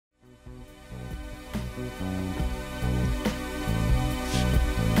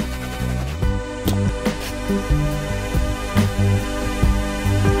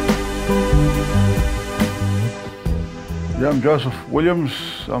Yeah, I'm Jospeh Williams.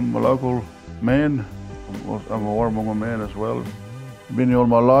 I'm a local man. I'm a Warramunga man as well. Been here all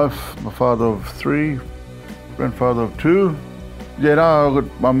my life. I'm a father of 3, grandfather of 2. Yeah, now I've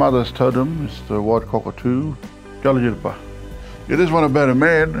got my mother's totem. It's the white cockatoo, Galajirpa. Yeah, this one about a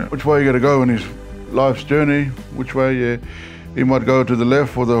man, which way you got to go in his life's journey, which way he might go to the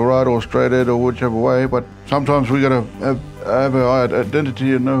left or the right or straight ahead or whichever way, but sometimes we got to have our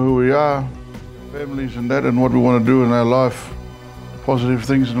identity and know who we are, families and that, and what we want to do in our life, positive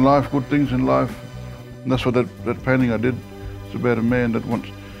things in life, good things in life. And that's what that painting I did. It's about a man that wants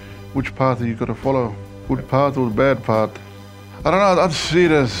which path you got to follow, good path or bad path. I don't know, I'd see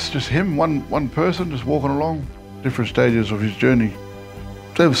it as just him, one person just walking along, different stages of his journey.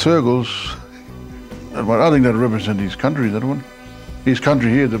 They have circles. I think that represents his country, that one. His country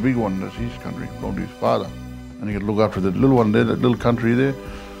here, the big one, that's his country, belonged to his father. And he got to look after that little one there, that little country there.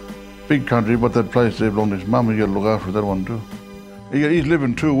 Big country, but that place there belonged to his mum, he got to look after that one too. He's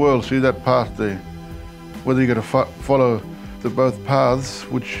living 2 worlds, see that path there. Whether you got to follow the both paths,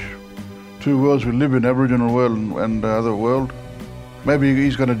 which 2 worlds we live in, Aboriginal world and the other world. Maybe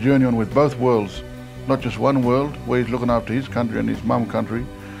he's going to journey on with both worlds, not just one world where he's looking after his country and his mum country,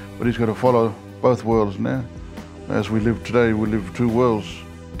 but he's got to follow both worlds now. As we live today, we live 2 worlds.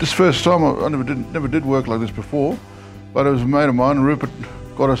 This first time, I never did work like this before, but it was a mate of mine, Rupert,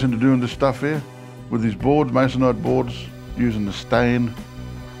 got us into doing this stuff here with these boards, masonite boards, using the stain,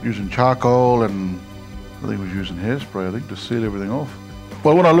 using charcoal, and I think he was using hairspray, to seal everything off.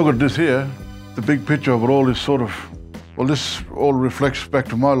 Well, when I look at this here, the big picture of it all is sort of, well, this all reflects back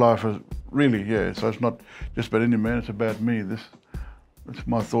to my life, really, yeah. So it's not just about any man, it's about me. It's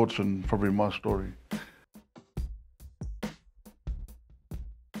my thoughts and probably my story.